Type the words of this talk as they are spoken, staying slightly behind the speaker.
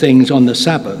things on the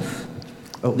Sabbath.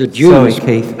 Oh, The Jews...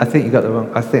 sorry, Keith. I think I've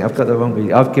got the wrong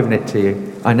reading. I've given it to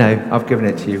you. I know. I've given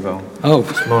it to you wrong. Oh.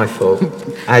 It's my fault,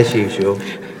 as usual.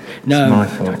 No. It's my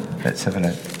fault. Let's have a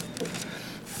look.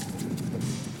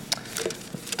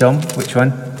 Dom, which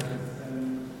one?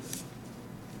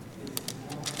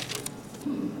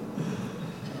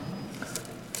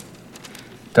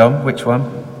 Dom, which one?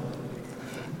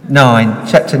 9,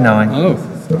 chapter 9. Oh.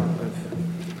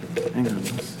 Hang on.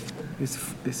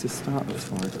 It's the start of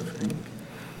 5, I think.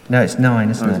 No, it's 9,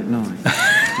 isn't it? Is it 9?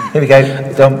 Here we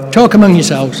go, Dom. Talk among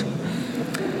yourselves.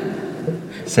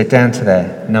 So down to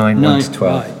there, 9, 1 to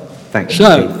 12. Right. Thanks, Keith.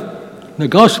 So, the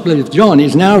Gospel of John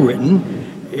is now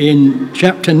written in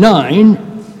chapter 9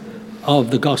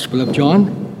 of the Gospel of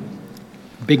John.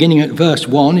 Beginning at verse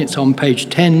 1, it's on page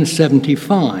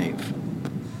 1075.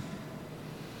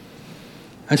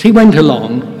 As he went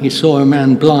along, he saw a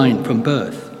man blind from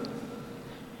birth.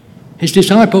 His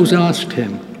disciples asked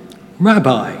him,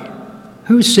 "Rabbi,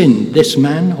 who sinned, this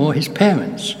man or his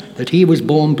parents, that he was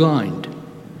born blind?"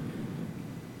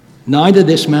 "Neither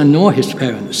this man nor his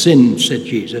parents sinned," said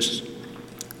Jesus,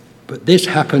 "but this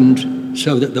happened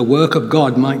so that the work of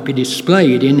God might be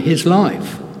displayed in his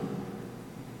life.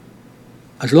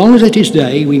 As long as it is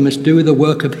day, we must do the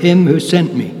work of him who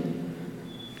sent me.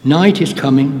 Night is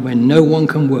coming when no one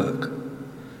can work.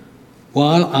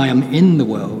 While I am in the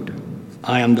world,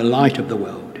 I am the light of the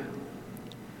world."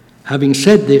 Having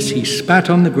said this, he spat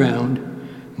on the ground,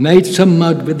 made some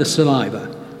mud with the saliva,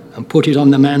 and put it on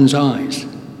the man's eyes.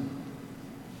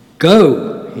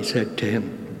 "Go," he said to him,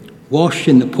 "wash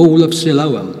in the pool of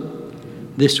Siloam."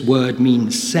 This word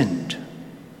means sent.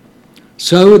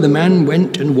 So the man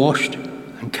went and washed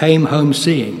and came home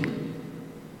seeing.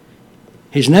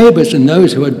 His neighbours and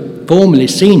those who had formerly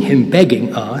seen him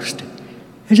begging asked,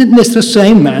 "Isn't this the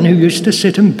same man who used to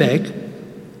sit and beg?"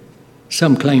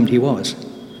 Some claimed he was.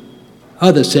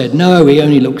 Others said, "No, he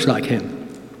only looks like him."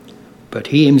 But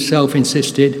he himself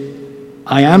insisted,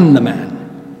 "I am the man."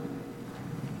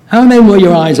 "How then were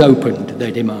your eyes opened?"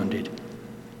 they demanded.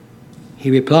 He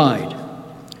replied,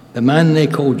 "The man they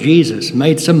called Jesus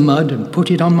made some mud and put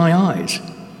it on my eyes.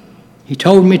 He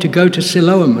told me to go to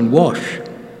Siloam and wash.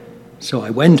 So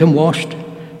I went and washed,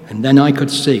 and then I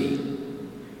could see."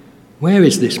 "Where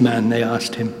is this man?" they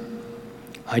asked him.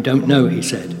 "I don't know," he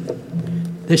said.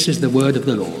 This is the word of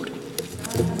the Lord.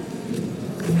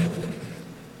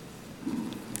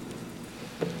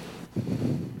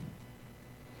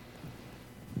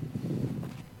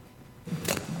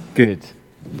 Good.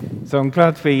 So I'm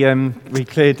glad we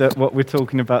cleared up what we're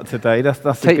talking about today. That's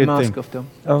a Take good your mask thing. off, Dom.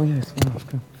 Oh yes,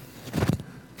 mask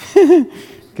off.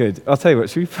 Good. I'll tell you what.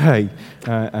 Should we pray,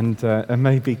 and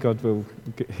maybe God will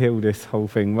heal this whole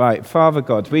thing. Right, Father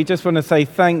God, we just want to say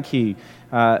thank you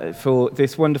for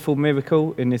this wonderful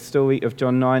miracle in this story of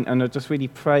John 9, and I just really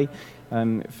pray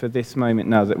for this moment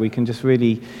now that we can just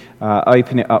really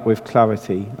open it up with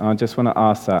clarity. I just want to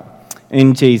ask that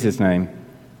in Jesus' name.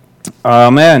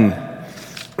 Amen.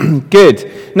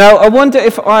 Good. Now, I wonder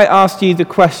if I asked you the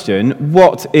question,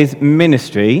 what is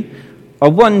ministry? I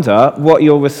wonder what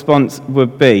your response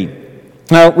would be.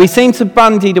 Now, we seem to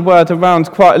bandy the word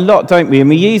around quite a lot, don't we? And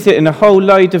we use it in a whole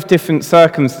load of different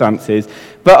circumstances.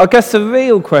 But I guess the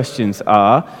real questions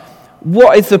are,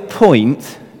 what is the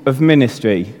point of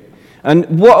ministry? And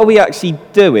what are we actually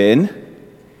doing?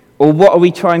 Or what are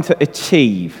we trying to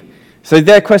achieve? So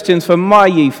they're questions for my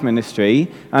youth ministry,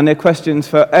 and they're questions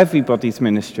for everybody's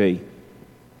ministry.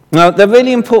 Now, they're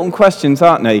really important questions,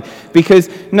 aren't they? Because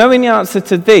knowing the answer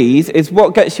to these is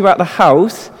what gets you out of the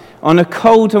house on a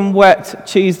cold and wet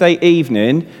Tuesday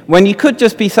evening when you could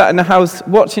just be sat in the house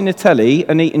watching the telly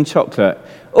and eating chocolate.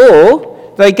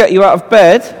 Or they get you out of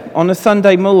bed on a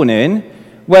Sunday morning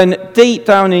when deep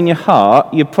down in your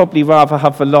heart you'd probably rather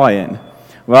have a lion.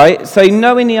 Right? So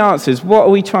knowing the answers, what are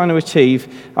we trying to achieve,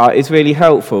 is really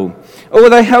helpful. Or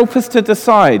they help us to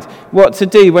decide what to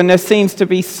do when there seems to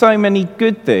be so many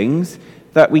good things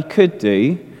that we could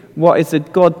do. What is the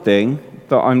God thing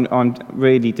that I'm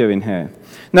really doing here?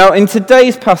 Now, in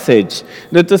today's passage,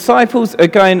 the disciples are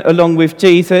going along with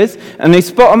Jesus, and they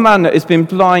spot a man that has been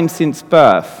blind since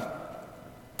birth.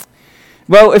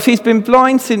 Well, if he's been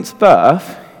blind since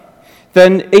birth,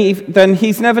 then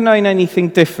he's never known anything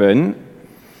different.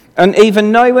 And either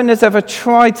no one has ever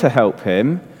tried to help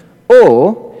him,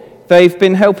 or they've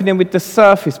been helping him with the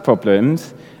surface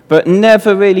problems, but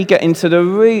never really getting to the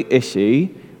root issue,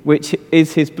 which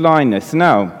is his blindness.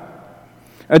 Now,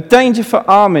 a danger for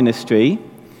our ministry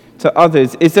to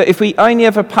others is that if we only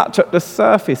ever patch up the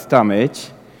surface damage,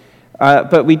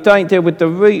 but we don't deal with the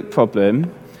root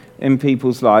problem in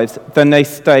people's lives, then they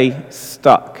stay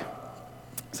stuck.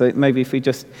 So maybe if we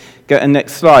just get a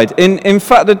next slide. In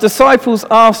fact, the disciples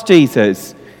asked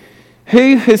Jesus,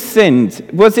 who has sinned?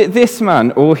 Was it this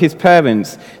man or his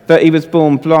parents that he was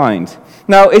born blind?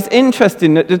 Now, it's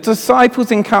interesting that the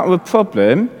disciples encounter a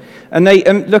problem and they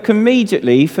look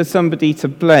immediately for somebody to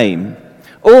blame,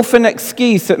 or for an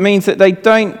excuse that means that they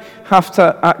don't have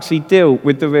to actually deal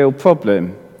with the real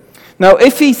problem. Now,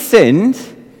 if he sinned,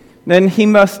 then he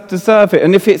must deserve it.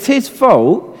 And if it's his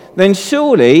fault, then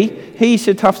surely he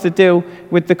should have to deal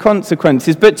with the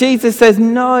consequences. But Jesus says,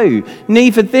 no,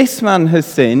 neither this man has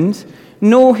sinned,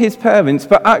 nor his parents,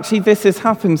 but actually this has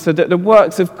happened so that the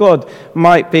works of God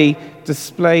might be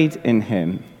displayed in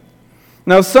him.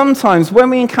 Now, sometimes when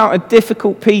we encounter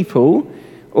difficult people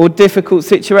or difficult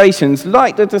situations,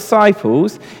 like the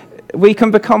disciples, we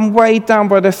can become weighed down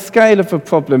by the scale of a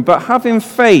problem, but having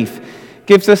faith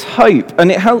gives us hope,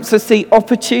 and it helps us see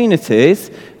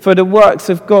opportunities for the works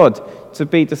of God to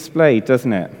be displayed,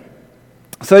 doesn't it?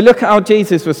 So look at how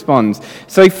Jesus responds.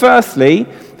 So firstly,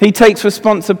 he takes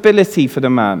responsibility for the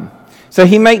man. So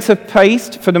he makes a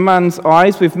paste for the man's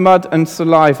eyes with mud and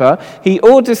saliva. He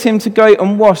orders him to go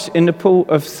and wash in the pool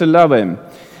of Siloam.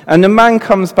 And the man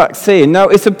comes back seeing. Now,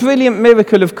 it's a brilliant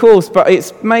miracle, of course, but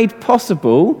it's made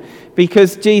possible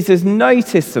because Jesus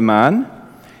noticed the man.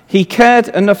 He cared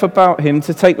enough about him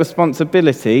to take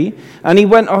responsibility, and he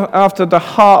went after the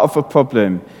heart of the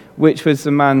problem, which was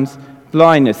the man's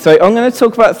blindness. So I'm going to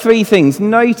talk about three things: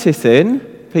 noticing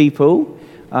people,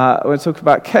 we're going to talk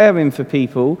about caring for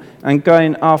people, and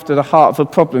going after the heart of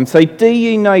a problem. So do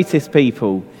you notice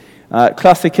people?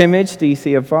 Classic image, do you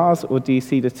see a vase or do you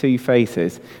see the two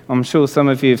faces? I'm sure some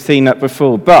of you have seen that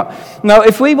before. But now,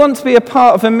 if we want to be a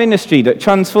part of a ministry that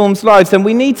transforms lives, then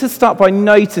we need to start by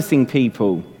noticing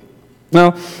people.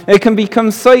 Now, it can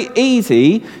become so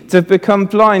easy to become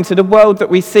blind to the world that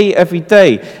we see every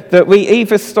day that we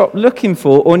either stop looking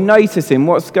for or noticing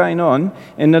what's going on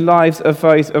in the lives of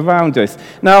those around us.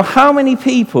 Now, how many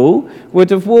people would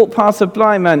have walked past a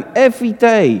blind man every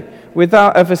day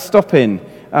without ever stopping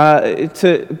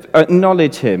to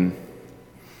acknowledge him?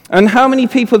 And how many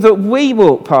people that we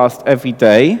walk past every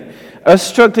day are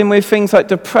struggling with things like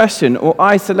depression or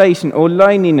isolation or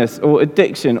loneliness or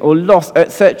addiction or loss,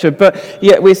 etc., but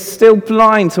yet we're still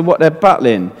blind to what they're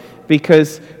battling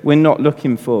because we're not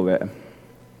looking for it.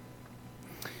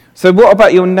 So what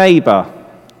about your neighbour?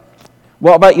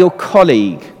 What about your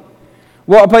colleague?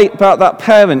 What about that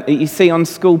parent that you see on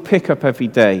school pickup every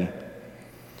day?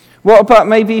 What about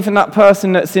maybe even that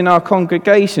person that's in our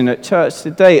congregation at church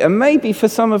today? And maybe for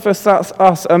some of us, that's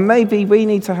us. And maybe we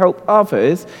need to help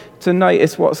others to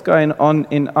notice what's going on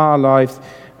in our lives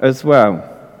as well.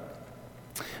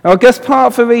 Now, I guess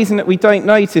part of the reason that we don't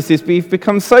notice is we've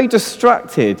become so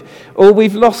distracted, or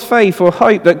we've lost faith or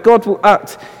hope that God will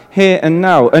act here and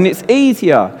now. And it's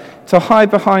easier to hide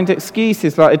behind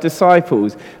excuses like the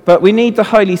disciples, but we need the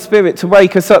Holy Spirit to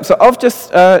wake us up. So I've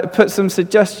just put some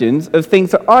suggestions of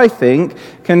things that I think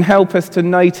can help us to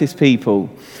notice people.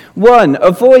 One,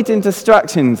 avoiding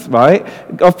distractions, right?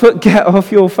 I've put get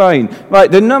off your phone. Right,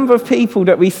 the number of people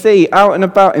that we see out and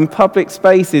about in public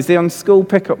spaces, they're on school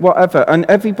pickup, whatever, and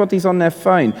everybody's on their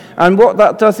phone. And what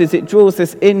that does is it draws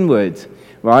us inward,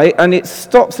 right? And it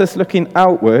stops us looking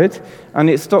outward, and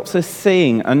it stops us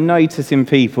seeing and noticing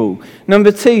people.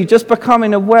 Number two, just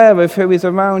becoming aware of who is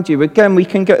around you. Again, we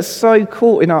can get so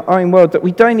caught in our own world that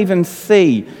we don't even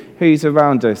see who's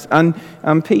around us. And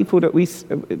people that we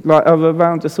like are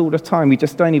around us all the time, we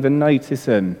just don't even notice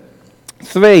them.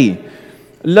 Three,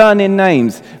 learning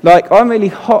names. Like, I'm really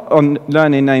hot on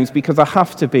learning names because I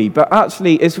have to be, but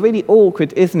actually it's really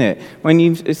awkward, isn't it, when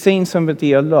you've seen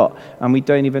somebody a lot and we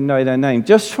don't even know their name.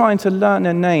 Just trying to learn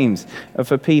the names of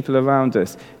the people around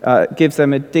us gives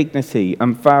them a dignity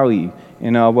and value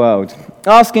in our world.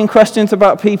 Asking questions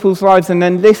about people's lives and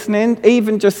then listening,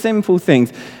 even just simple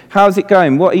things. How's it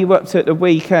going? What are you up to at the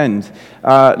weekend?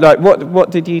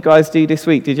 What did you guys do this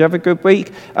week? Did you have a good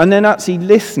week? And then actually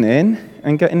listening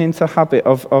and getting into a habit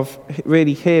of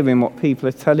really hearing what people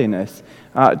are telling us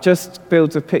just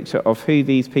builds a picture of who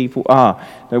these people are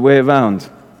that we're around.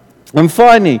 And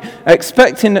finally,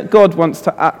 expecting that God wants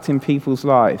to act in people's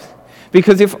lives.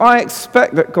 Because if I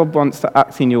expect that God wants to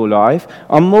act in your life,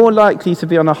 I'm more likely to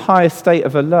be on a higher state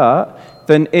of alert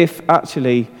than if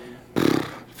actually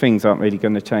things aren't really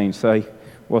going to change. So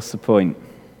what's the point?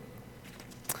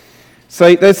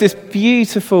 So there's this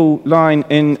beautiful line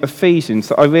in Ephesians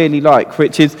that I really like,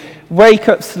 which is, wake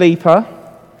up, sleeper,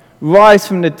 rise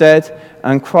from the dead,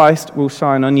 and Christ will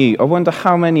shine on you. I wonder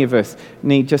how many of us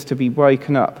need just to be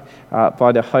woken up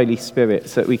by the Holy Spirit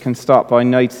so that we can start by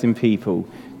noticing people,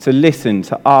 to listen,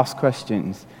 to ask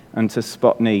questions, and to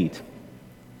spot need.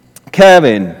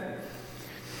 caring.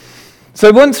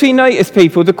 So once we notice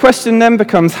people, the question then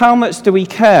becomes, how much do we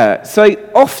care? So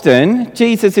often,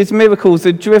 Jesus' miracles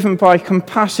are driven by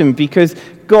compassion because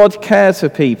God cares for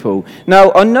people.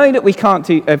 Now, I know that we can't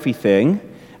do everything,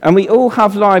 and we all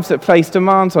have lives that place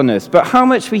demands on us, but how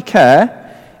much we care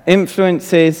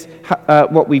influences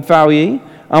what we value,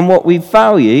 and what we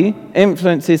value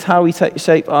influences how we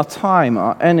shape our time,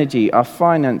 our energy, our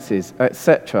finances,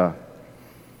 etc.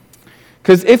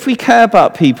 Because if we care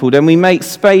about people, then we make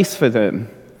space for them.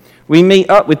 We meet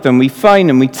up with them, we phone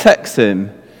them, we text them.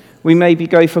 We maybe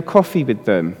go for coffee with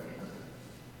them.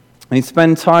 We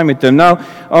spend time with them. Now,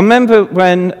 I remember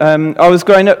when I was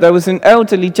growing up, there was an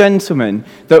elderly gentleman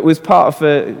that was part of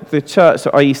the church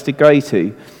that I used to go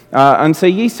to. And so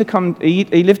he used to come,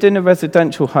 he lived in a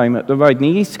residential home up the road, and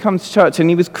he used to come to church, and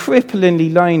he was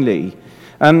cripplingly lonely.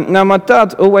 Now, my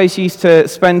dad always used to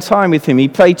spend time with him.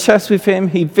 He'd play chess with him,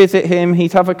 he'd visit him,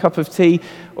 he'd have a cup of tea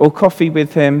or coffee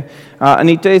with him, and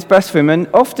he'd do his best for him. And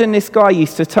often this guy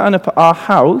used to turn up at our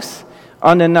house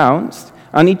unannounced,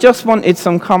 and he just wanted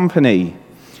some company.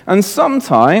 And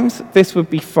sometimes this would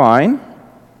be fine,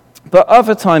 but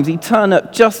other times he'd turn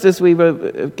up just as we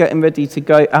were getting ready to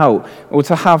go out or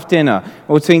to have dinner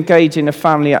or to engage in a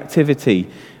family activity,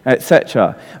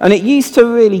 etc. And it used to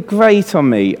really grate on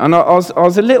me, and I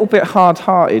was a little bit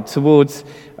hard-hearted towards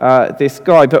this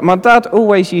guy, but my dad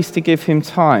always used to give him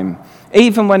time,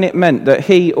 even when it meant that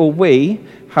he or we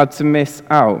had to miss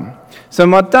out. So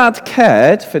my dad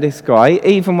cared for this guy,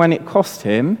 even when it cost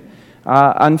him,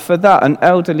 and for that, an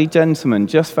elderly gentleman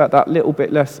just felt that little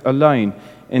bit less alone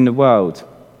in the world.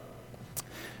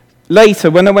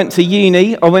 Later, when I went to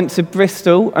uni, I went to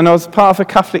Bristol, and I was part of a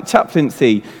Catholic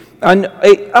chaplaincy. And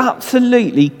it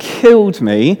absolutely killed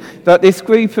me that this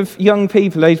group of young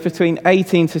people aged between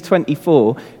 18 to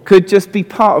 24 could just be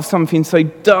part of something so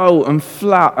dull and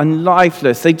flat and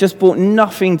lifeless. They just brought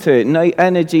nothing to it, no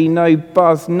energy, no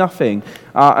buzz, nothing.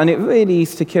 And it really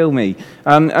used to kill me.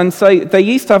 And so they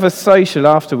used to have a social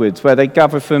afterwards where they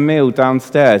gather for a meal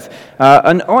downstairs.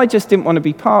 And I just didn't want to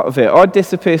be part of it. I'd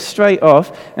disappear straight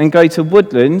off and go to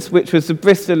Woodlands, which was the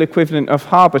Bristol equivalent of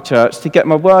Harbour Church, to get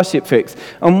my worship fix.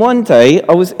 And one day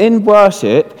I was in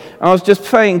worship and I was just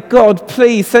praying, God,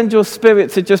 please send your Spirit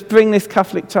to just bring this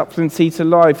Catholic chaplaincy to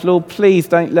life. Lord, please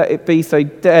don't let it be so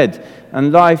dead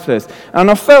and lifeless. And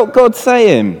I felt God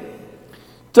saying,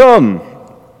 Dom,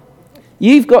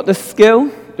 you've got the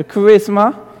skill, the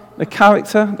charisma, the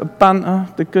character, the banter,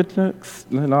 the good looks,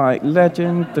 the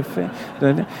legend,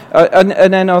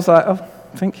 and then I was like, oh,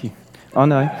 thank you. I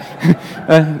know.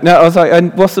 No, I was like,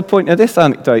 and what's the point of this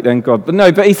anecdote then, God?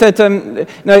 But he said,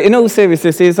 no, in all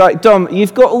seriousness, he's like, Dom,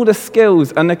 you've got all the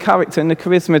skills and the character and the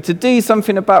charisma to do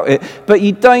something about it, but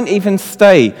you don't even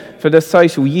stay for the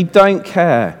social. You don't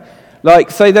care.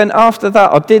 So then after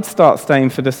that, I did start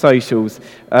staying for the socials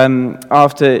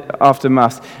after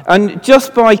Mass. And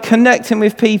just by connecting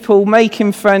with people,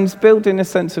 making friends, building a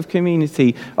sense of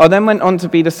community, I then went on to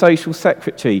be the social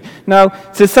secretary. Now,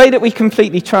 to say that we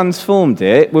completely transformed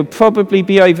it would probably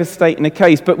be overstating the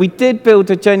case, but we did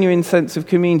build a genuine sense of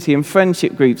community and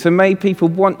friendship groups and made people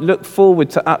look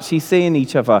forward to actually seeing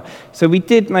each other. So we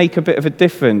did make a bit of a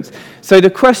difference. So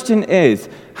the question is,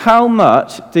 how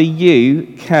much do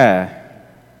you care?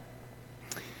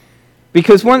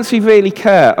 Because once we really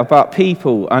care about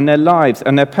people and their lives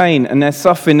and their pain and their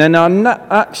suffering, then our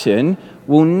action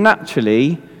will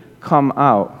naturally come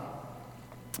out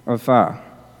of that.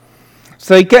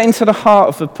 So getting to the heart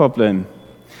of the problem.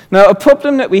 Now, a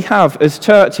problem that we have as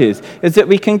churches is that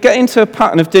we can get into a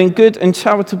pattern of doing good and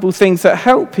charitable things that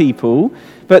help people,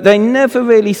 but they never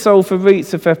really solve the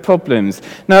roots of their problems.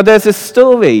 Now, there's a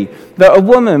story that a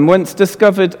woman once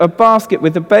discovered a basket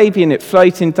with a baby in it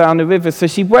floating down the river. So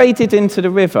she waded into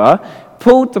the river,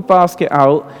 pulled the basket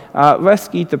out,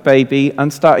 rescued the baby,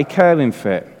 and started caring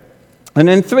for it. And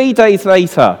then 3 days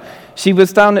later, she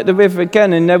was down at the river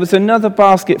again, and there was another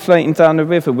basket floating down the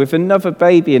river with another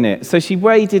baby in it. So she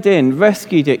waded in,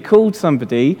 rescued it, called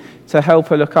somebody to help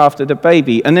her look after the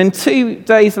baby. And then 2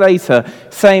 days later,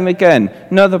 same again,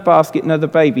 another basket, another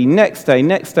baby, next day.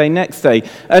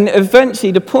 And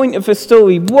eventually, the point of the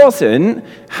story wasn't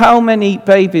how many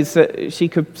babies that she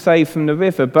could save from the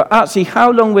river, but actually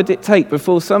how long would it take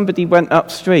before somebody went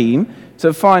upstream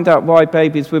to find out why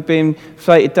babies were being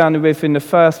floated down the river in the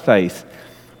first place.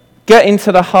 Get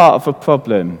into the heart of a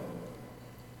problem.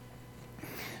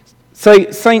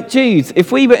 So St. Jude's,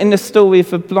 if we were in the story of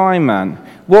the blind man,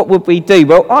 what would we do?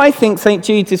 Well, I think St.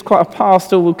 Jude's is quite a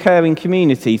pastoral, caring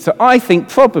community, so I think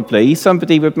probably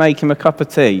somebody would make him a cup of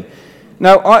tea.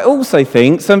 Now, I also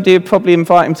think somebody would probably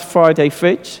invite him to Friday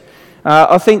Fridge,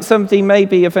 I think somebody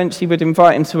maybe eventually would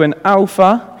invite him to an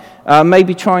alpha,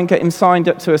 maybe try and get him signed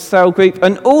up to a cell group.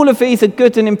 And all of these are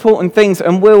good and important things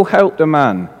and will help the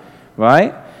man,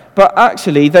 right? But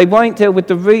actually, they won't deal with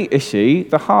the root issue,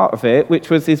 the heart of it, which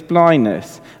was his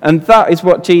blindness. And that is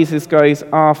what Jesus goes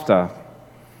after.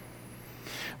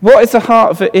 What is the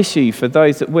heart of the issue for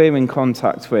those that we're in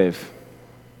contact with?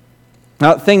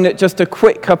 That thing that just a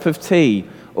quick cup of tea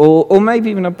or maybe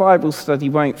even a Bible study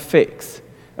won't fix.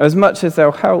 As much as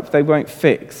they'll help, they won't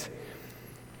fix.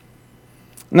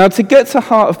 Now, to get to the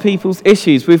heart of people's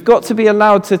issues, we've got to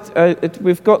allow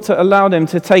them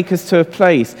to take us to a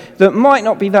place that might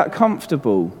not be that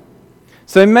comfortable.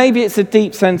 So maybe it's a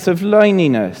deep sense of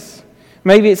loneliness.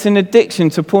 Maybe it's an addiction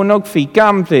to pornography,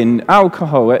 gambling,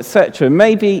 alcohol, etc.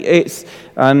 Maybe it's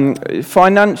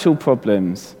financial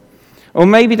problems. Or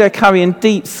maybe they're carrying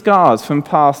deep scars from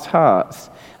past hurts.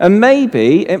 And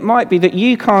maybe it might be that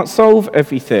you can't solve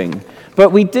everything.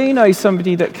 But we do know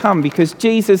somebody that can, because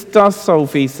Jesus does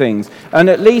solve these things. And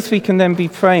at least we can then be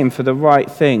praying for the right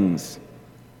things.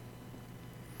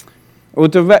 Or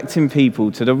directing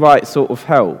people to the right sort of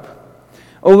help.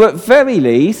 Or at very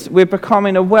least, we're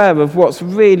becoming aware of what's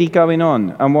really going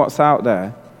on and what's out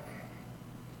there.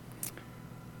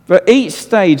 But each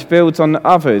stage builds on the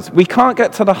others. We can't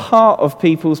get to the heart of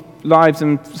people's lives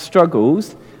and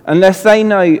struggles unless they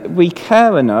know we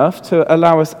care enough to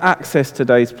allow us access to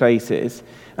those places.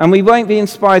 And we won't be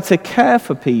inspired to care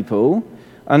for people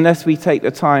unless we take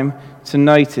the time to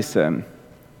notice them.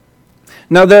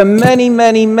 Now, there are many,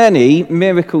 many, many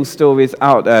miracle stories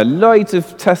out there, loads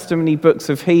of testimony books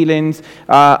of healings,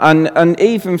 and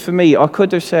even for me, I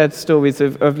could have shared stories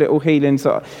of little healings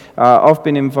that I've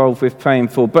been involved with praying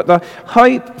for. But the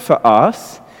hope for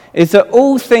us is that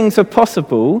all things are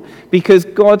possible because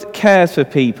God cares for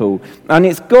people. And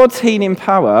it's God's healing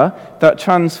power that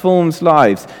transforms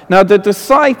lives. Now, the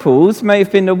disciples may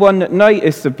have been the one that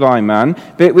noticed the blind man,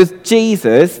 but it was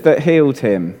Jesus that healed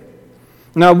him.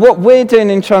 Now, what we're doing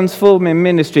in transforming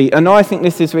ministry, and I think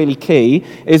this is really key,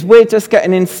 is we're just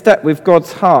getting in step with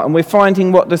God's heart, and we're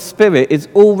finding what the Spirit is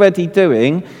already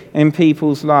doing in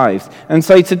people's lives. And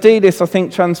so to do this, I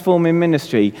think transforming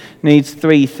ministry needs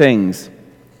three things.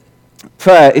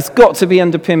 Prayer, it's got to be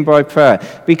underpinned by prayer,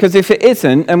 because if it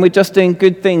isn't, then we're just doing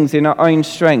good things in our own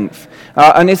strength.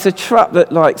 And it's a trap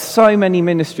that, like so many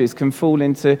ministries, can fall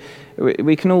into.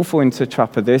 We can all fall into a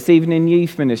trap of this. Even in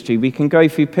youth ministry, we can go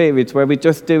through periods where we're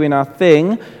just doing our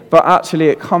thing, but actually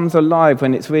it comes alive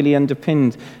when it's really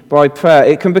underpinned by prayer.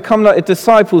 It can become like the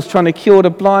disciples trying to cure the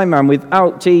blind man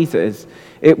without Jesus.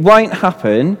 It won't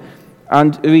happen,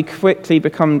 and we quickly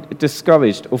become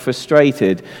discouraged or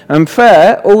frustrated. And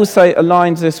prayer also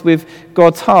aligns us with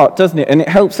God's heart, doesn't it? And it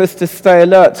helps us to stay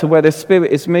alert to where the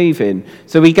Spirit is moving,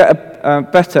 so we get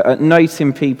better at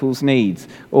noting people's needs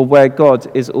or where God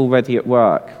is already at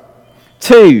work.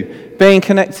 2, being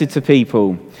connected to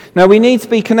people. Now, we need to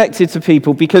be connected to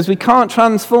people because we can't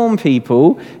transform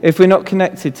people if we're not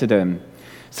connected to them.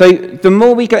 So the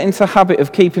more we get into the habit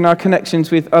of keeping our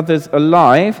connections with others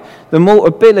alive, the more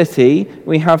ability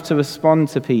we have to respond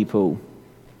to people.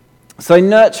 So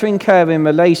nurturing, caring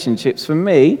relationships, for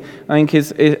me, I think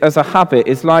as a habit,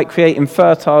 is like creating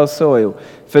fertile soil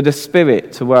for the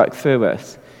Spirit to work through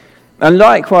us. And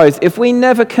likewise, if we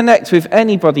never connect with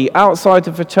anybody outside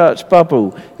of a church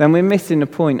bubble, then we're missing the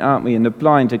point, aren't we? And the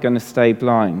blind are going to stay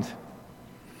blind.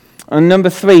 And number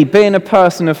 3, being a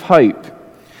person of hope.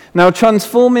 Now,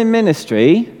 transforming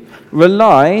ministry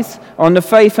relies on the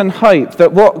faith and hope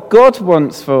that what God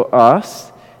wants for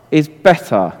us is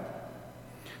better.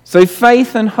 So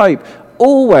faith and hope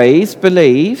always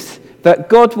believes that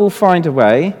God will find a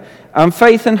way, and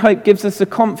faith and hope gives us the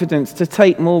confidence to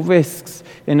take more risks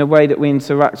in the way that we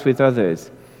interact with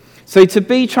others. So to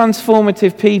be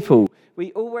transformative people,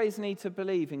 we always need to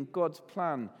believe in God's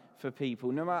plan for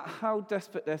people, no matter how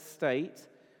desperate their state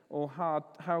or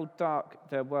how dark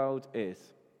their world is.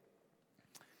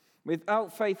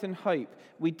 Without faith and hope,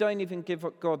 we don't even give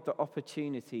God the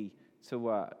opportunity to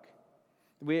work.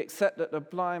 We accept that the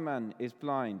blind man is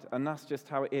blind, and that's just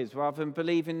how it is, rather than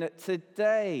believing that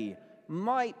today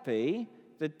might be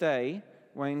the day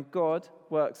when God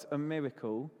works a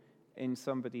miracle in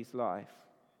somebody's life.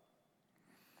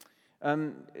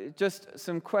 Just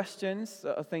some questions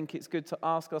that I think it's good to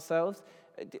ask ourselves.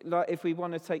 Like if we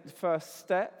want to take the first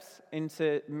steps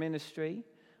into ministry.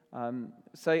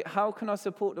 So how can I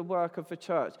support the work of the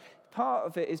church? Part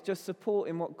of it is just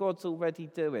supporting what God's already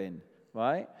doing,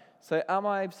 right? So am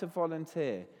I able to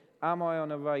volunteer? Am I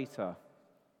on a rota?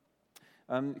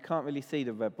 You can't really see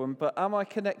the red one, but am I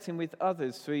connecting with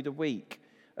others through the week?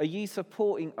 Are you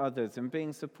supporting others and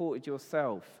being supported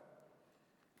yourself?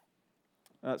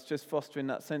 That's just fostering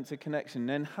that sense of connection.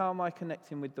 Then how am I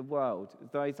connecting with the world,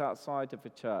 those outside of the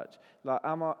church? Like,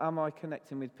 am I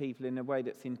connecting with people in a way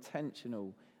that's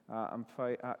intentional and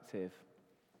proactive?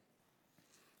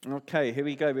 Okay, here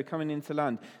we go. We're coming into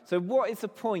land. So what is the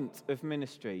point of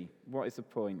ministry? What is the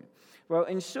point? Well,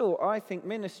 in short, I think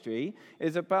ministry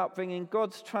is about bringing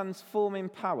God's transforming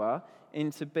power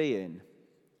into being.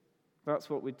 That's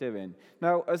what we're doing.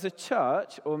 Now, as a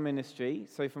church or ministry,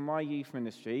 so for my youth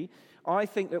ministry, I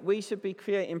think that we should be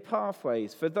creating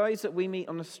pathways for those that we meet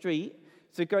on the street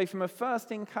to go from a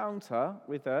first encounter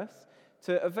with us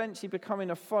to eventually becoming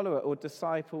a follower or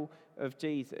disciple of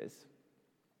Jesus.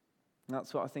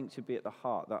 That's what I think should be at the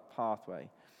heart, that pathway.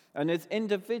 And as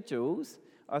individuals,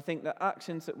 I think the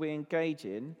actions that we engage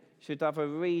in should have a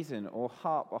reason or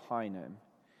heart behind them.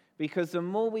 Because the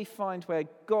more we find where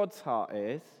God's heart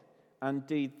is and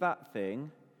do that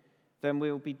thing, then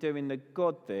we'll be doing the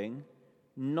God thing,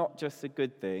 not just the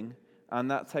good thing,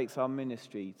 and that takes our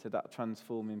ministry to that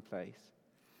transforming place.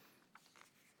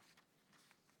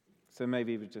 So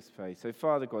maybe we just pray. So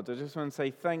Father God, I just want to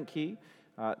say thank you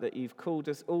that you've called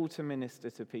us all to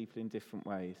minister to people in different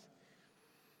ways.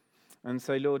 And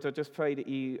so, Lord, I just pray that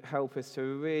you help us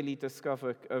to really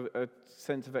discover a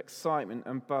sense of excitement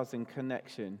and buzz and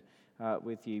connection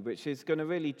with you, which is going to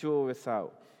really draw us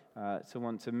out to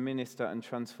want to minister and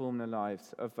transform the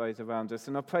lives of those around us.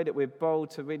 And I pray that we're bold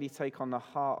to really take on the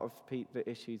heart of the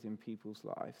issues in people's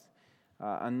lives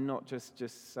and not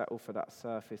just settle for that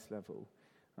surface level.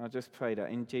 I just pray that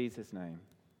in Jesus' name.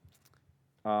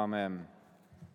 Amen.